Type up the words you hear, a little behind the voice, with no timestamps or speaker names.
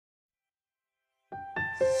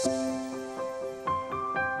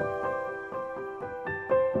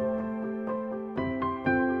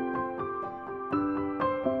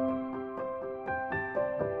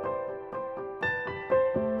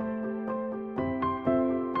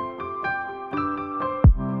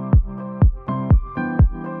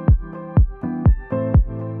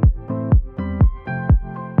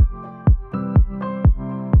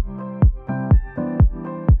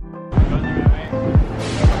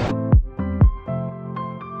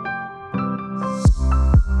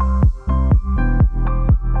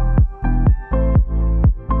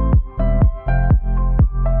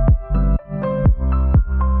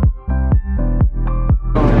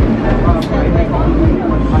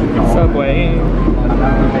Subway.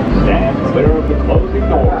 Stand clear of the closing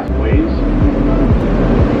doors, please.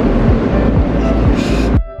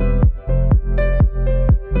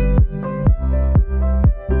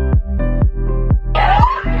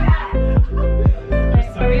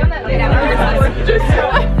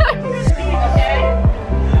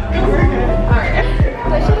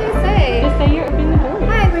 What should I say? Just say you're opening the door.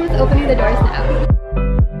 Hi, we're just opening the doors now.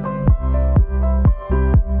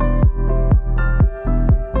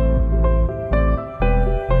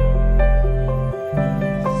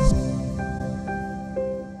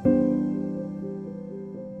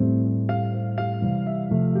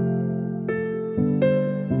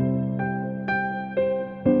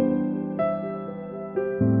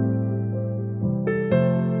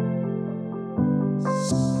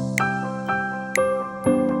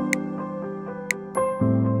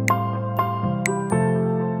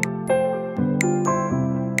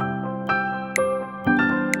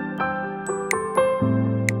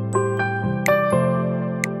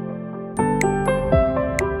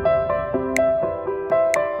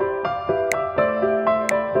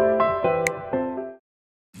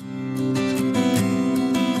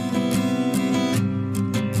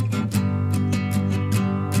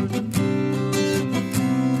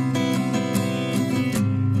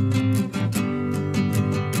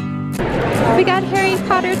 We got Harry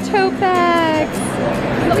Potter tote bags.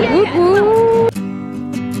 Oh, yeah, yeah. Woo-woo.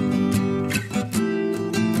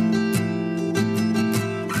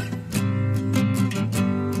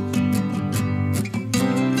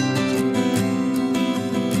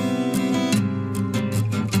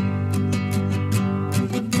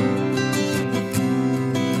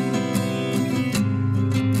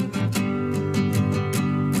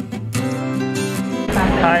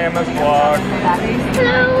 Hi, Emma's vlog.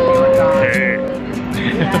 Hello. Hey.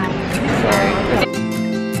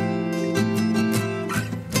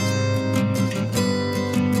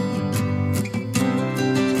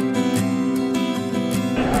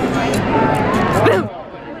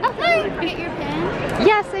 Oh, hi. Did you get your pen?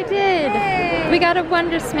 Yes, I did. Yay. We got a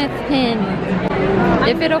Wondersmith pin.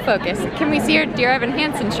 If it'll focus. Can we see your Dear Evan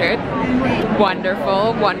Hansen shirt?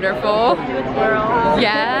 Wonderful, wonderful.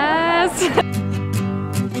 Yes.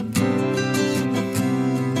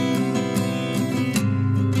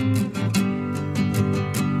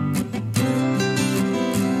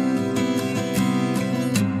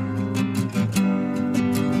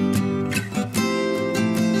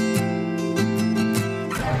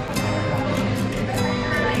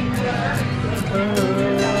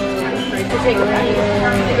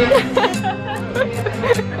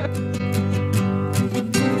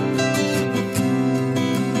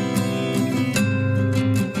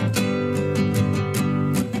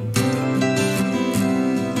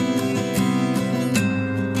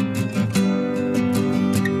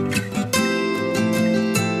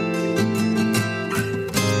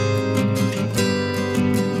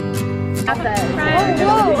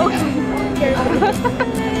 Whoa, okay.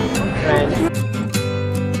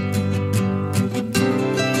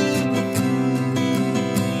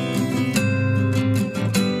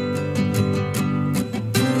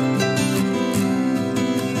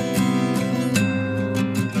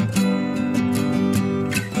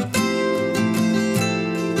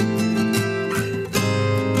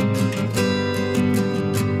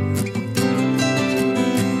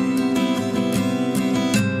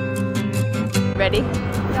 Ready?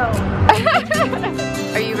 No.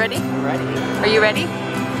 Are you ready? I'm ready. Are you ready?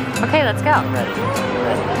 Okay, let's go. I'm ready.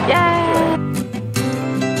 Ready. Yay!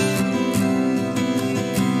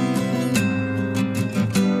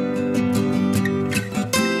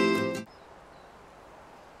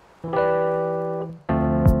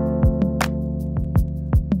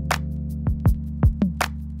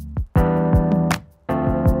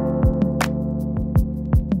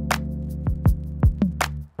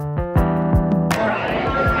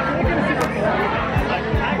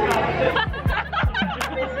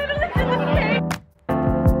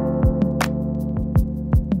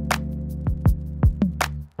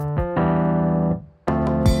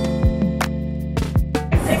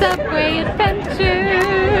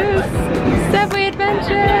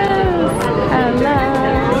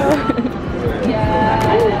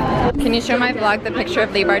 Can you show my vlog the picture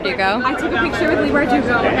of Lee Bardugo? I took a picture with Lee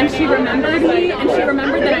Bardugo and she remembered me and she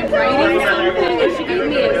remembered that I'm writing something and she gave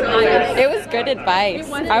me advice. It was good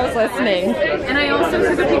advice. I was listening. And I also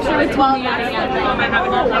took a picture with Tony at the end.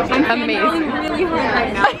 I'm Amazing. really hard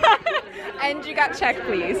right now. And you got check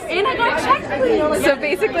please. And I got check please. So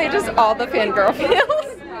basically just all the fangirl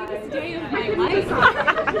feels. Day of my life.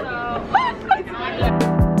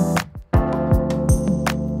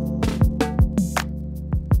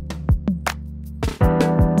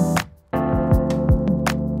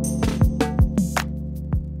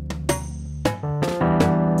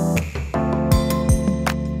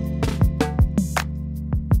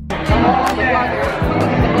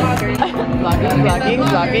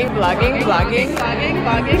 Vlogging.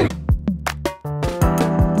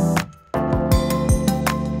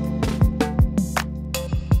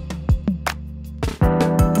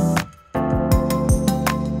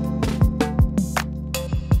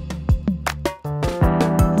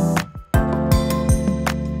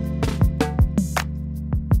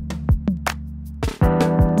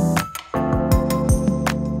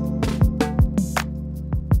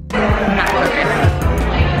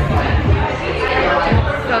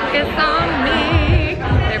 Focus on me.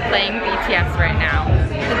 They're playing BTS right now.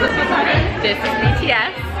 This is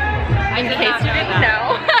BTS. In case you didn't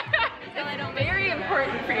know. It's very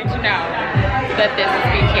important for you to know that this is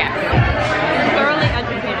BTS. Thoroughly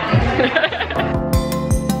educated.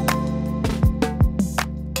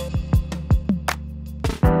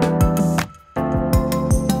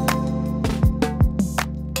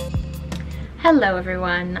 Hello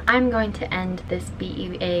everyone, I'm going to end this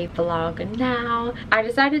BEA vlog now. I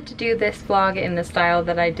decided to do this vlog in the style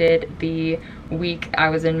that I did the week I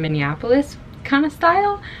was in Minneapolis kind of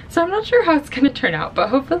style, so I'm not sure how it's going to turn out, but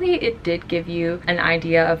hopefully it did give you an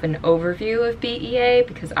idea of an overview of BEA,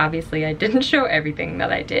 because obviously I didn't show everything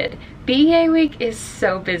that I did. BEA week is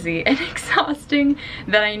so busy and exhausting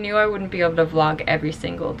that I knew I wouldn't be able to vlog every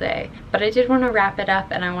single day, but I did want to wrap it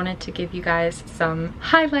up and I wanted to give you guys some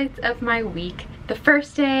highlights of my week. The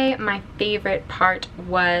first day, my favorite part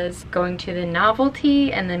was going to the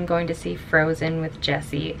novelty and then going to see Frozen with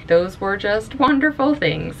Jessie. Those were just wonderful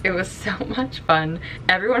things. It was so much fun.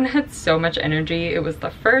 Everyone had so much energy. It was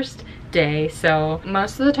the first day, so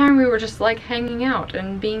most of the time we were just like hanging out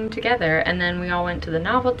and being together, and then we all went to the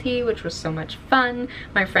novelty, which was so much fun.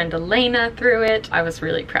 My friend Elena threw it. I was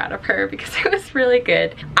really proud of her because it was really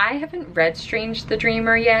good. I haven't read Strange the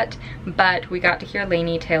Dreamer yet, but we got to hear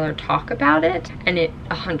Laini Taylor talk about it, and it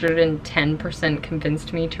 110%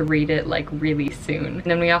 convinced me to read it like really soon. And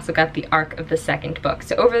then we also got the arc of the second book,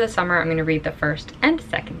 so over the summer I'm going to read the first and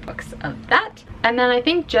second books of that. And then I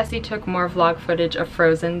think Jessie took more vlog footage of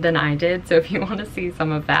Frozen than I did, so if you want to see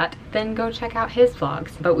some of that, then go check out his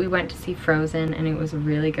vlogs. But we went to see Frozen and it was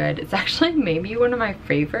really good. It's actually maybe one of my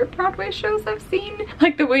favorite Broadway shows I've seen.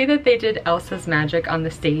 Like the way that they did Elsa's magic on the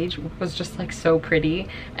stage was just like so pretty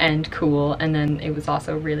and cool, and then it was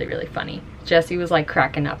also really, really funny. Jessie was like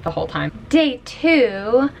cracking up the whole time. Day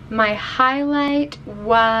 2, my highlight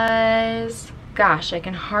was, gosh, I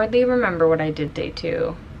can hardly remember what I did day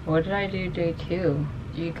 2. What did I do day 2?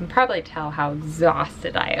 You can probably tell how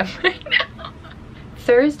exhausted I am right now.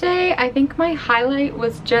 Thursday, I think my highlight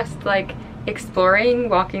was just like exploring,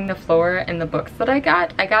 walking the floor, and the books that I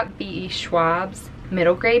got. I got V.E. Schwab's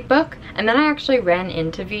middle grade book, and then I actually ran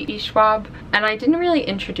into V.E. Schwab, and I didn't really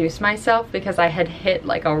introduce myself because I had hit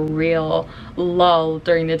like a real lull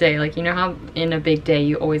during the day. Like, you know how in a big day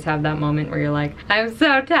you always have that moment where you're like, I'm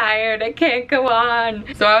so tired, I can't go on.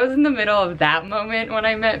 So I was in the middle of that moment when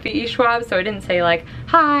I met V.E. Schwab, so I didn't say like,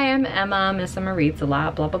 hi, I'm Emma, Miss Emma Reads a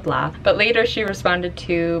Lot, blah blah blah. But later she responded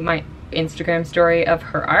to my Instagram story of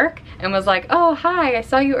her arc and was like, oh hi, I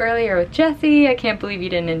saw you earlier with Jessie, I can't believe you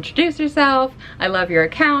didn't introduce yourself, I love your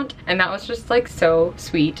account. And that was just like so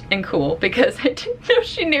sweet and cool because I didn't know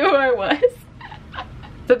she knew who I was.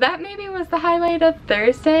 So that maybe was the highlight of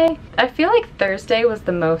Thursday. I feel like Thursday was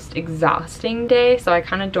the most exhausting day, so I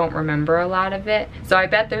kind of don't remember a lot of it. So I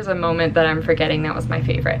bet there's a moment that I'm forgetting that was my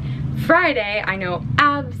favorite. Friday, I know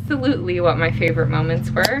absolutely what my favorite moments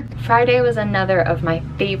were. Friday was another of my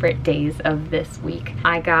favorite days of this week.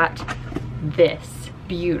 I got this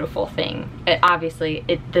beautiful thing.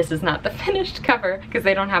 This is not the finished cover because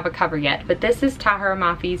they don't have a cover yet, but this is Tahara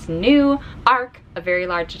Mafi's new arc, A Very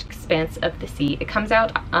Large Expanse of the Sea. It comes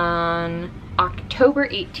out on October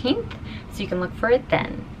 18th, so you can look for it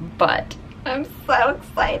then. But I'm so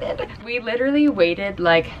excited. We literally waited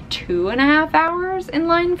like 2.5 hours in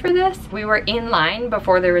line for this. We were in line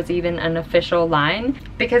before there was even an official line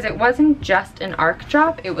because it wasn't just an arc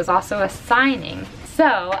drop, it was also a signing.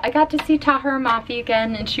 So I got to see Tahira Mafi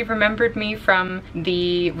again, and she remembered me from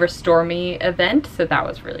the Restore Me event, so that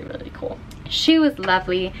was really, really cool. She was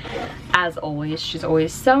lovely as always. She's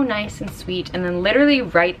always so nice and sweet. And then literally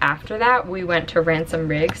right after that, we went to Ransom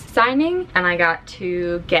Riggs signing, and I got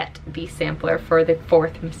to get the sampler for the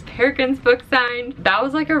 4th Miss Peregrine's book signed. That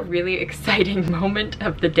was like a really exciting moment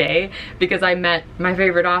of the day because I met my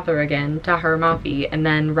favorite author again, Tahira Mafi, and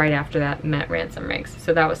then right after that met Ransom Riggs.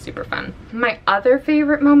 So that was super fun. My other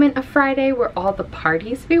favorite moment of Friday were all the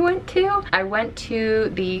parties we went to. I went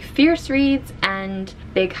to the Fierce Reads and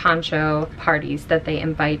Big Honcho parties that they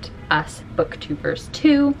invite us booktubers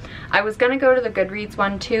to. I was gonna go to the Goodreads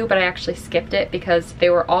one too, but I actually skipped it because they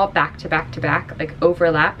were all back to back to back, like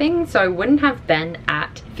overlapping, so I wouldn't have been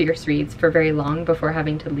at Fierce Reads for very long before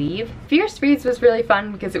having to leave. Fierce Reads was really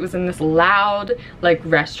fun because it was in this loud like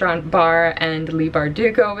restaurant bar, and Leigh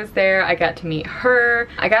Bardugo was there. I got to meet her.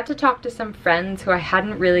 I got to talk to some friends who I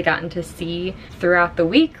hadn't really gotten to see throughout the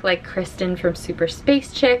week, like Kristen from Super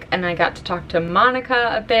Space Chick, and I got to talk to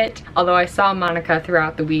Monica a bit, although I saw Monica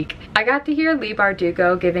throughout the week. I got to hear Leigh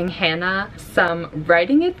Bardugo giving Hannah some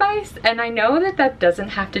writing advice, and I know that that doesn't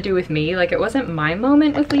have to do with me, like it wasn't my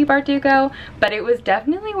moment with Leigh Bardugo, but it was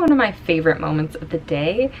definitely one of my favorite moments of the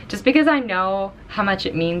day, just because I know how much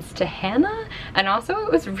it means to Hannah, and also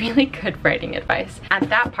it was really good writing advice. At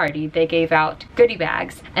that party, they gave out goodie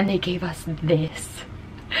bags, and they gave us this.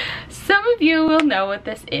 Some of you will know what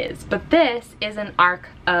this is, but this is an arc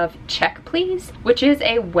of Check Please, which is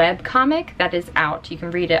a web comic that is out. You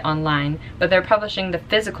can read it online, but they're publishing the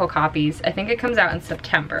physical copies. I think it comes out in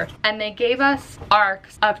September. And they gave us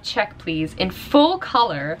arcs of Check Please in full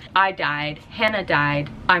color. I died, Hannah died.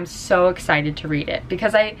 I'm so excited to read it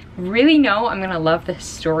because I really know I'm gonna love this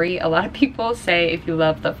story. A lot of people say if you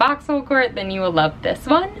love the Foxhole Court, then you will love this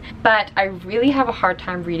one, but I really have a hard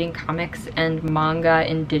time reading comics and manga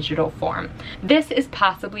in digital form. This is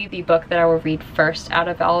possibly the book that I will read first out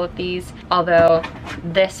of all of these, although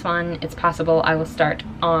this one, it's possible I will start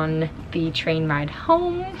on the train ride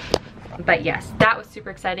home. But yes, that was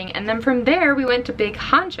super exciting. And then from there, we went to Big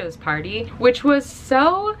Honcho's party, which was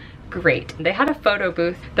so great. They had a photo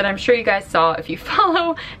booth that I'm sure you guys saw if you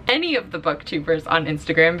follow any of the booktubers on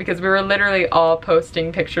Instagram, because we were literally all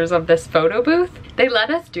posting pictures of this photo booth. They let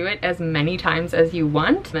us do it as many times as you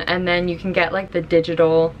want, and then you can get like the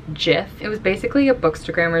digital GIF. It was basically a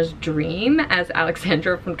bookstagrammer's dream, as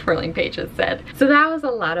Alexandra from Twirling Pages said. So that was a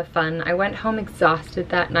lot of fun. I went home exhausted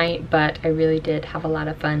that night, but I really did have a lot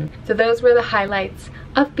of fun. So those were the highlights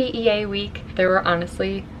of BEA week. There were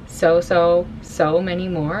honestly so many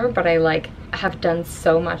more, but I like have done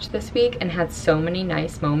so much this week and had so many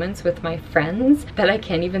nice moments with my friends that I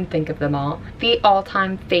can't even think of them all. The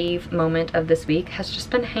all-time fave moment of this week has just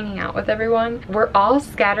been hanging out with everyone. We're all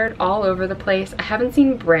scattered all over the place. I haven't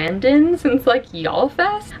seen Brandon since like Y'all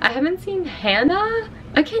Fest. I haven't seen Hannah.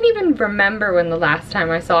 I can't even remember when the last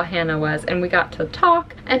time I saw Hannah was, and we got to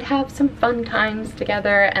talk and have some fun times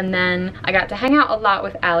together. And then I got to hang out a lot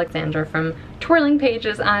with Alexandra from Twirling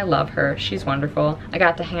Pages. I love her, she's wonderful. I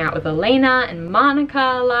got to hang out with Elena and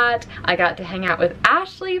Monica a lot. I got to hang out with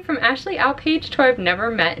Ashley from Ashley Outpage, who I've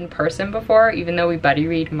never met in person before, even though we buddy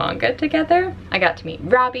read manga together. I got to meet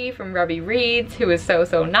Robbie from Robbie Reads, who is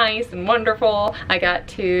so nice and wonderful. I got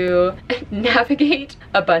to navigate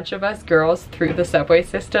a bunch of us girls through the subway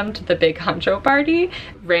system to the Big Honcho party.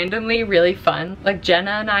 Randomly really fun. Like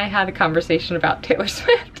Jenna and I had a conversation about Taylor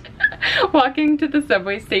Swift walking to the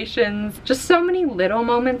subway stations. Just so many little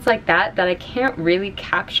moments like that that I can't really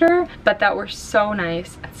capture, but that were so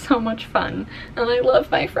nice and so much fun. And I love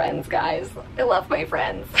my friends, guys. I love my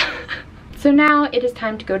friends. So now it is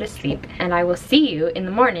time to go to sleep, and I will see you in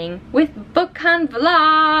the morning with BookCon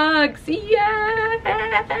vlogs.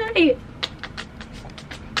 Yay!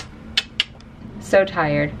 So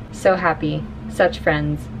tired, so happy, such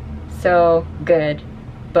friends, so good.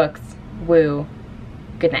 Books, woo.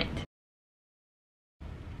 Good night.